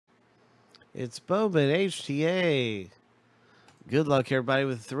It's Bowman, HTA. Good luck, everybody,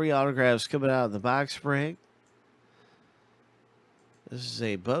 with 3 autographs coming out of the box break. This is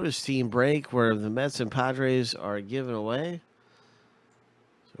a bonus team break where the Mets and Padres are given away.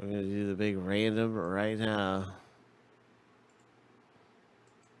 So we're going to do the big random right now.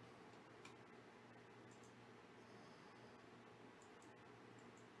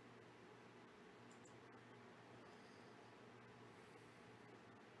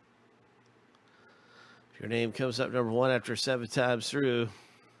 If your name comes up number 1 after 7 times through,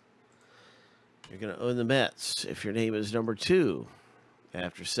 you're going to own the Mets. If your name is number 2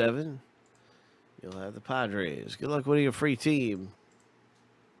 after 7, you'll have the Padres. Good luck winning a free team.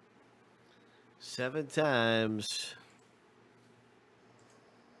 7 times.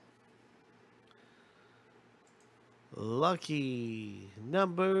 Lucky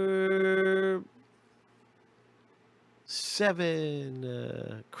number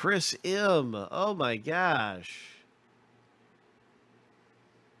 7, Chris M. Oh my gosh.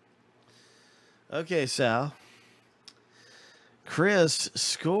 Okay, Sal. Chris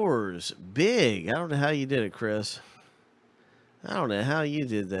scores big. I don't know how you did it, Chris. I don't know how you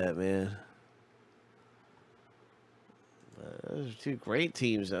did that, man. Those are 2 great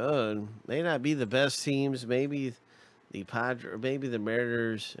teams to own. May not be the best teams. Maybe the Padres, maybe the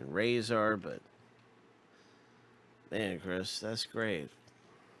Mariners and Rays are, but man, Chris, that's great.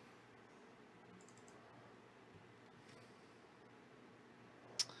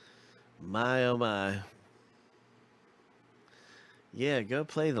 My, oh my. Yeah, go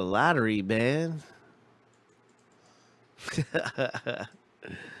play the lottery, man.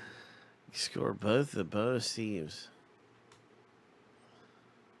 Score both the bonus teams.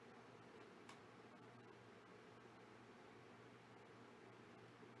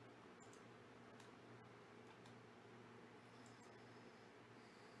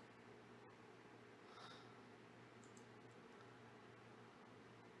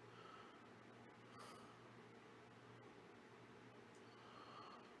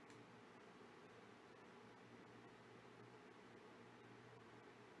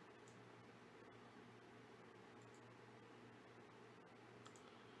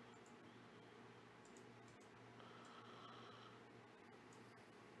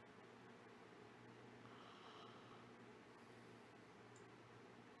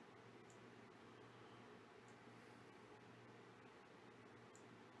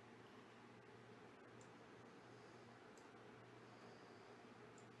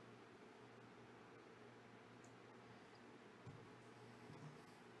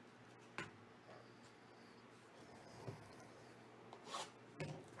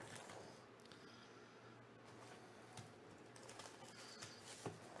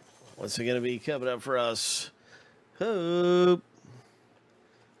 What's it going to be coming up for us? Hope.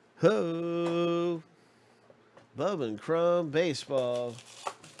 Bowman Chrome Baseball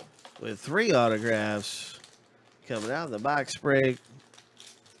with 3 autographs coming out of the box break.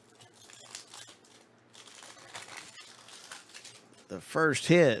 The first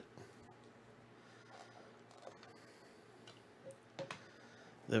hit.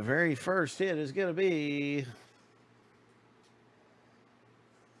 The very first hit is going to be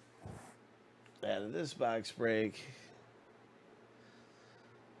out of this box break.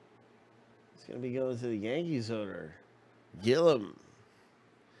 It's going to be going to the Yankees owner, Gillum,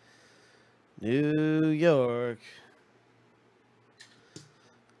 New York.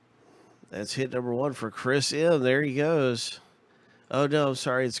 That's hit number 1 for Chris M. There he goes. Oh, no, I'm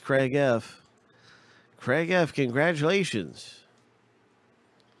sorry. It's Craig F. Craig F., congratulations.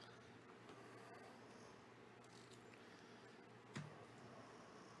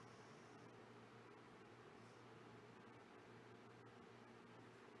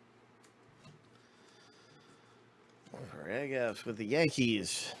 Craig F. with the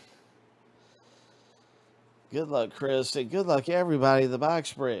Yankees. Good luck, Chris, and good luck, everybody, in the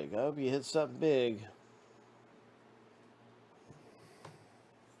box break. I hope you hit something big.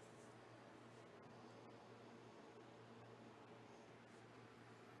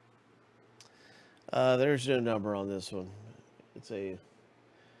 There's no number on this one.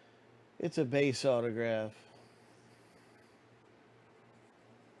 It's a base autograph.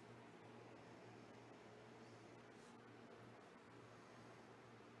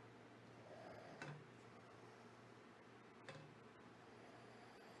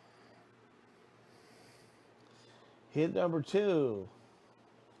 Hit number 2.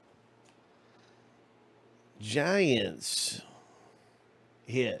 Giants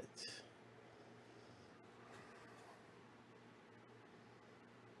hit.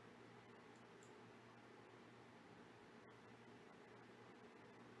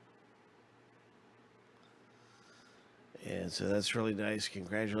 And so that's really nice.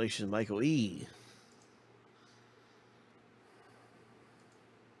 Congratulations, Michael E.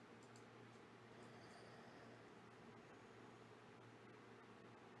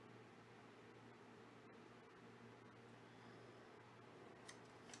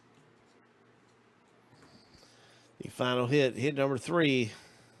 The final hit number 3.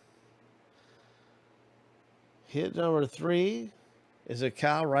 Hit number 3 is a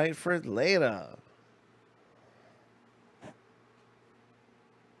Kyle Wright for Atlanta.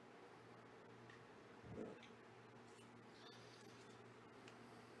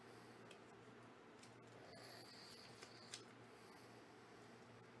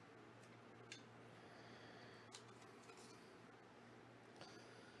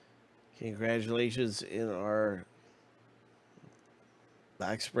 Congratulations in our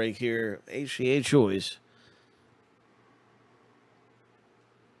box break here. HTA choice.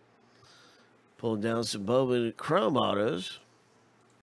 Pulling down some Bowman Chrome autos.